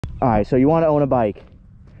All right, so you want to own a bike.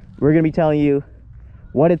 We're going to be telling you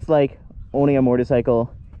what it's like owning a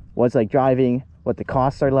motorcycle, what it's like driving, what the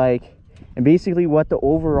costs are like, and basically what the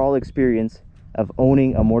overall experience of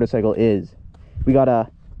owning a motorcycle is. We got a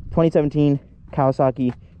 2017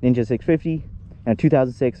 Kawasaki Ninja 650 and a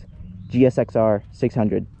 2006 GSXR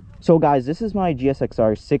 600. So guys, this is my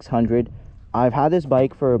GSXR 600. I've had this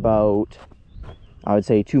bike for about, I would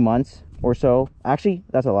say 2 months or so. Actually,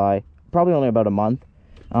 that's a lie. Probably only about a month.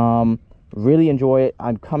 Really enjoy it.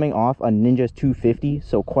 I'm coming off a Ninja 250,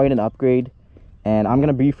 so quite an upgrade. And I'm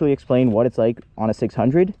gonna briefly explain what it's like on a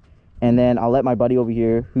 600. And then I'll let my buddy over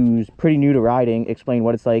here, who's pretty new to riding, explain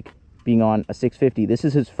what it's like being on a 650. This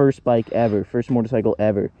is his first bike ever, first motorcycle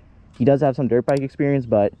ever. He does have some dirt bike experience,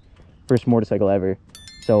 but first motorcycle ever.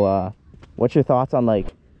 So what's your thoughts on like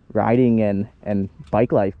riding and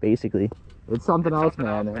bike life basically? It's something else,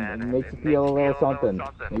 man. It makes you feel a little something.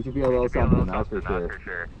 Makes you feel a little something, that's for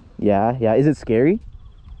sure. Yeah. Is it scary?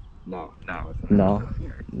 No.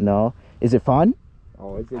 No. Is it fun?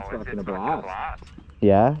 Oh, it's fucking a blast.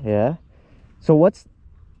 Yeah. So what's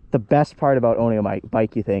the best part about owning a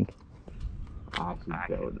bike, you think? I actually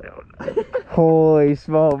don't know. Holy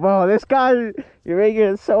smoke, bro. This guy, you're making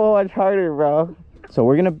it so much harder, bro. So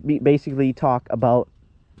we're gonna basically talk about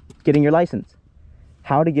getting your license.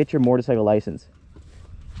 How to get your motorcycle license.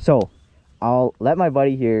 So I'll let my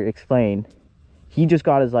buddy here explain. He just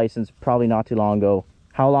got his license probably not too long ago.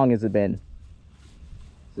 How long has it been?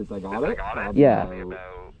 Since I got it? Yeah.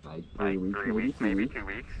 Like 3 weeks, maybe 2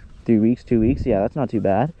 weeks. 3 weeks, 2 weeks? Yeah, that's not too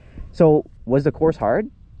bad. So was the course hard?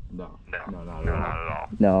 No, not at all.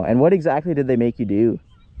 No. And what exactly did they make you do?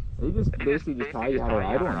 They just basically just taught you how to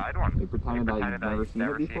ride one. They pretended that you've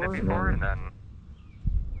never seen it before, and then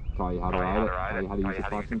taught you how to ride it, taught you how to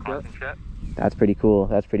use the clutch and shit. That's pretty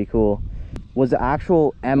cool. Was the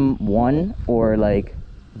actual M1 or like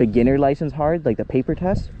beginner license hard, like the paper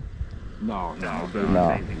test? No.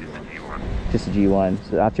 Just a G1.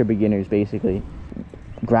 So that's your beginners basically.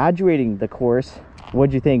 Graduating the course,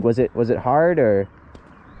 what'd you think? Was it hard or?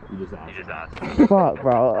 You just asked. Fuck,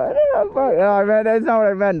 bro. Oh, man, that's not what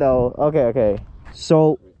I meant though. Okay.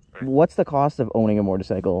 So what's the cost of owning a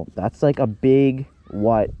motorcycle? That's like a big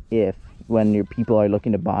what if when your people are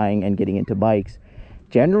looking to buying and getting into bikes.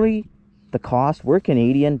 Generally the cost, we're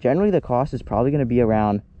Canadian, generally the cost is probably going to be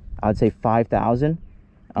around, I'd say 5,000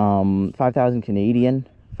 Canadian,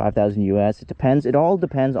 5,000 US. It all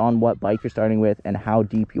depends on what bike you're starting with and how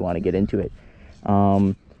deep you want to get into it.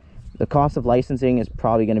 The cost of licensing is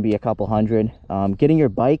probably going to be a couple hundred. Getting your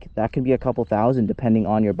bike, that can be a couple thousand depending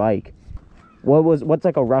on your bike. What's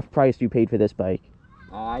like a rough price you paid for this bike?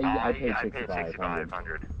 I paid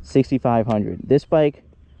 6,500. 6,500. This bike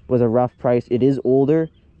was a rough price. It is older,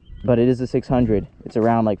 but it is a 600. It's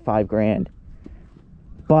around like 5 grand.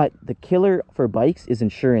 But the killer for bikes is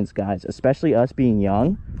insurance, guys. Especially us being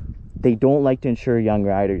young, they don't like to insure young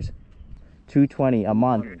riders. $220 a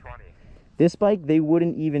month. This bike, they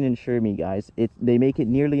wouldn't even insure me, guys. They make it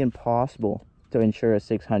nearly impossible to insure a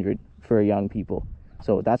 600 for young people.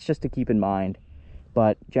 So that's just to keep in mind.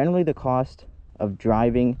 But generally the cost of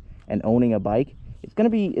driving and owning a bike, it's gonna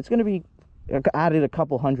be added a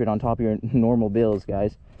couple hundred on top of your normal bills,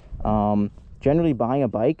 guys. Generally buying a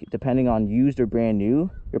bike, depending on used or brand new,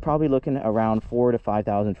 you're probably looking around 4,000 to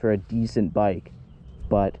 5,000 for a decent bike.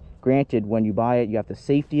 But granted, when you buy it, you have to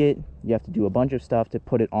safety it, you have to do a bunch of stuff to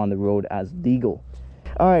put it on the road as legal.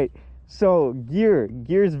 All right, so gear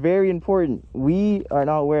is very important. We are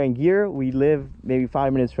not wearing gear. We live maybe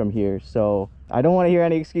 5 minutes from here, so I don't want to hear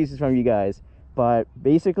any excuses from you guys. But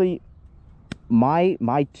basically, my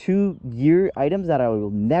 2 gear items that I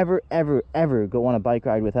will never ever go on a bike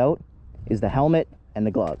ride without is the helmet and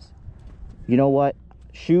the gloves. You know what?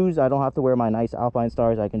 Shoes, I don't have to wear my nice Alpine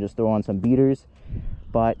Stars. I can just throw on some beaters.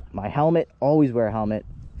 But my helmet, always wear a helmet.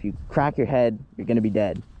 If you crack your head, you're gonna be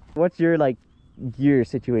dead. What's your like gear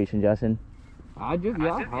situation, Justin? Helmet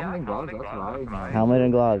and gloves, that's right. Helmet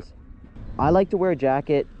and gloves. I like to wear a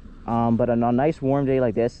jacket, but on a nice warm day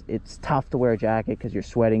like this, it's tough to wear a jacket because you're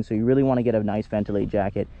sweating, so you really want to get a nice ventilated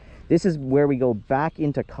jacket. This is where we go back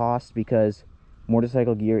into cost because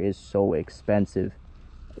motorcycle gear is so expensive.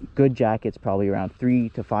 Good jackets probably around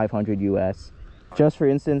 300 to 500 US. Just for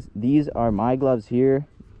instance, these are my gloves here,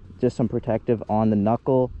 just some protective on the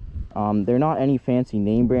knuckle. They're not any fancy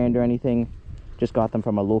name brand or anything, just got them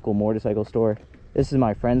from a local motorcycle store. This is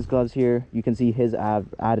my friend's gloves here. You can see his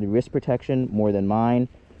added wrist protection more than mine.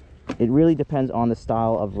 It really depends on the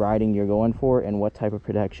style of riding you're going for and what type of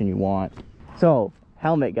protection you want. So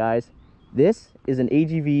helmet, guys, this is an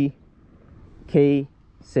AGV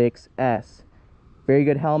K6S. Very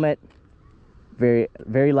good helmet, Very,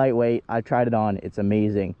 very lightweight. I've tried it on. It's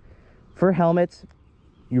amazing. For helmets,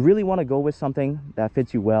 you really want to go with something that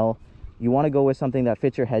fits you well. You want to go with something that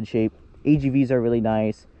fits your head shape. AGVs are really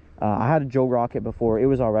nice. I had a Joe Rocket before. It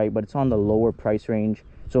was all right, but it's on the lower price range.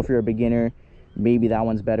 So if you're a beginner, maybe that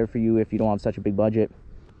one's better for you if you don't have such a big budget.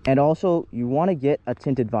 And also, you want to get a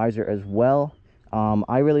tinted visor as well.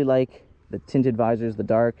 I really like the tinted visors, the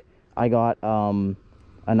dark. I got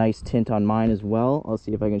a nice tint on mine as well. I'll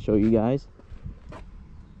see if I can show you guys.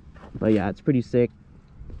 But yeah, it's pretty sick.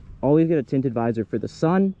 Always get a tinted visor for the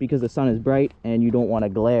sun, because the sun is bright and you don't want to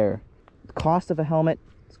glare. The cost of a helmet,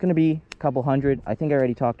 it's going to be a couple hundred. I think I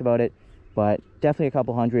already talked about it, but definitely a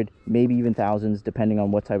couple hundred, maybe even thousands, depending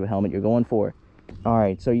on what type of helmet you're going for. All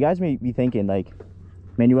right, so you guys may be thinking, like,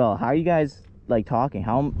 Manuel, how are you guys like talking?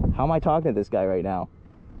 How am I talking to this guy right now?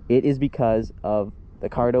 It is because of the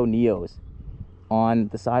Cardo Neos on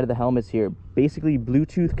the side of the helmets here. Basically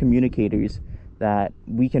Bluetooth communicators that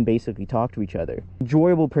we can basically talk to each other.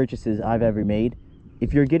 Enjoyable purchases I've ever made.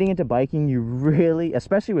 If you're getting into biking, you really,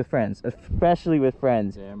 especially with friends,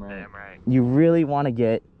 Damn right. you really want to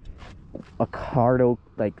get a Cardo,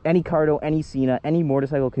 like any Cardo, any Sena, any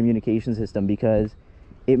motorcycle communication system, because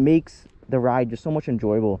it makes the ride just so much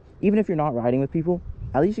enjoyable. Even if you're not riding with people,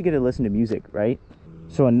 at least you get to listen to music, right?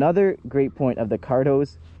 So another great point of the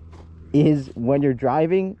Cardos is when you're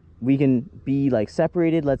driving, we can be like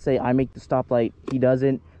separated. Let's say I make the stoplight, he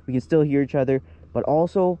doesn't. We can still hear each other. But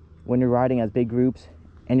also when you're riding as big groups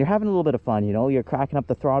and you're having a little bit of fun, you know, you're cracking up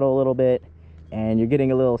the throttle a little bit and you're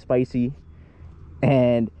getting a little spicy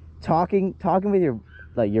and talking with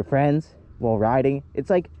your friends while riding.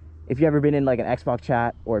 It's like if you ever been in like an Xbox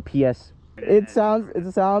chat or a PS. It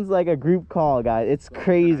sounds like a group call, guys. It's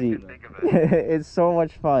crazy. It's so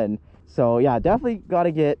much fun. So yeah, definitely got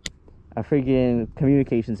to get a freaking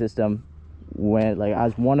communication system when, like,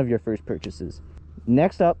 as one of your first purchases.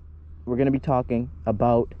 Next up, we're going to be talking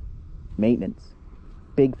about maintenance.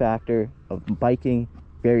 Big factor of biking,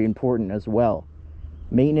 very important as well.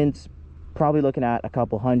 Maintenance, probably looking at a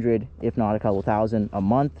couple hundred, if not a couple thousand a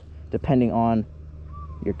month, depending on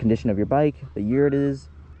your condition of your bike, the year it is.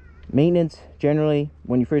 Maintenance, generally,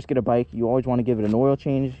 when you first get a bike, you always want to give it an oil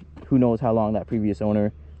change. Who knows how long that previous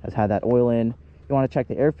owner has had that oil in. You want to check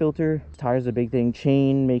the air filter. Tires are a big thing.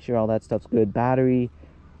 Chain, make sure all that stuff's good. Battery,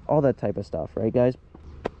 all that type of stuff, right guys?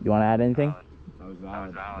 You want to add anything? That was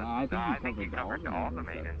valid. I think you covered all the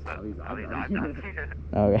maintenance.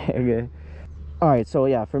 Okay, okay. All right, so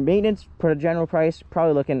yeah, for maintenance, for a general price,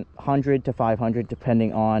 probably looking 100 to 500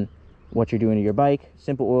 depending on what you're doing to your bike.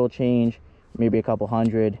 Simple oil change, maybe a couple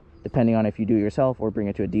hundred, depending on if you do it yourself or bring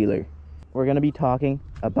it to a dealer. We're going to be talking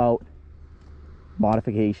about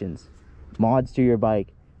modifications, mods to your bike.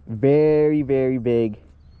 Very, very big,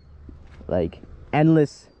 like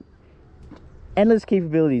endless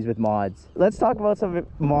capabilities with mods. Let's talk about some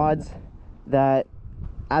mods that,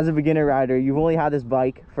 as a beginner rider, you've only had this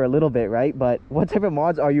bike for a little bit, right? But what type of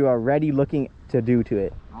mods are you already looking to do to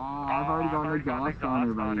it? I've already got an exhaust on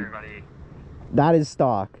her, buddy. That is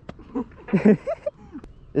stock.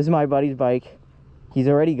 This is my buddy's bike. He's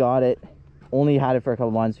already got it. Only had it for a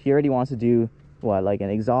couple months. He already wants to do what, like an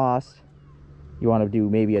exhaust. You want to do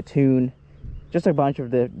maybe a tune, just a bunch of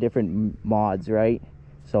the different mods, right?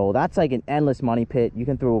 So that's like an endless money pit. You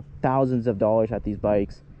can throw thousands of dollars at these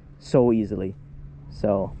bikes so easily.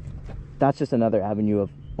 So that's just another avenue of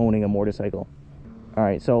owning a motorcycle. All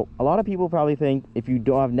right, so a lot of people probably think, if you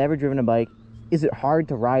have never driven a bike, is it hard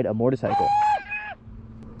to ride a motorcycle?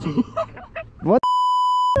 What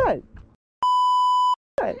the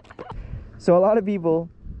So a lot of people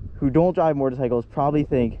who don't drive motorcycles probably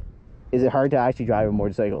think, is it hard to actually drive a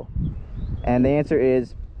motorcycle? And the answer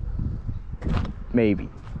is maybe.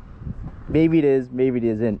 Maybe it is, maybe it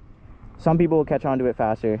isn't. Some people will catch on to it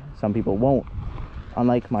faster, some people won't.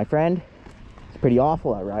 Unlike my friend, he's pretty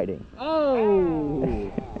awful at riding.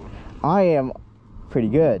 Oh! I am pretty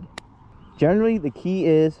good. Generally, the key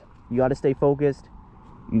is you got to stay focused,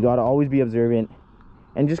 you got to always be observant,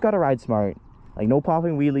 and just got to ride smart. Like, no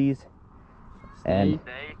popping wheelies. And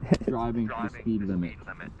driving to the speed limit.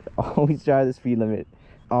 Always drive the speed limit.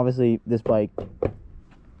 Obviously, this bike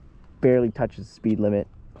barely touches the speed limit,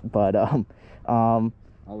 but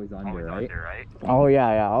always under, right? Oh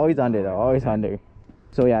yeah, always under though, always under.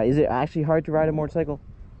 So yeah, is it actually hard to ride a motorcycle?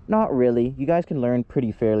 Not really. You guys can learn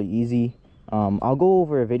pretty fairly easy. I'll go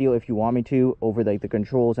over a video if you want me to, over like the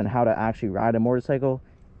controls and how to actually ride a motorcycle.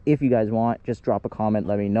 If you guys want, just drop a comment,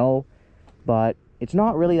 let me know. But it's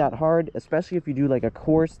not really that hard, especially if you do like a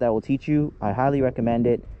course that will teach you. I highly recommend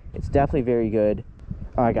it. It's definitely very good.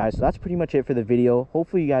 All right guys, so that's pretty much it for the video.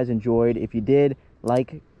 Hopefully you guys enjoyed. If you did,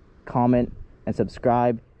 like, comment, and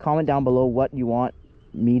subscribe. Comment down below what you want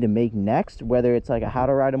me to make next, whether it's like a how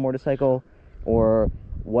to ride a motorcycle, or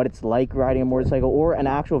what it's like riding a motorcycle, or an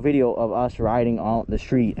actual video of us riding on the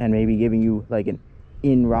street and maybe giving you like an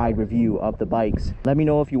in-ride review of the bikes. Let me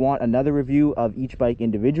know if you want another review of each bike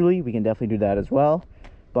individually. We can definitely do that as well.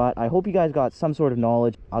 But I hope you guys got some sort of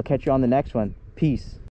knowledge. I'll catch you on the next one. Peace.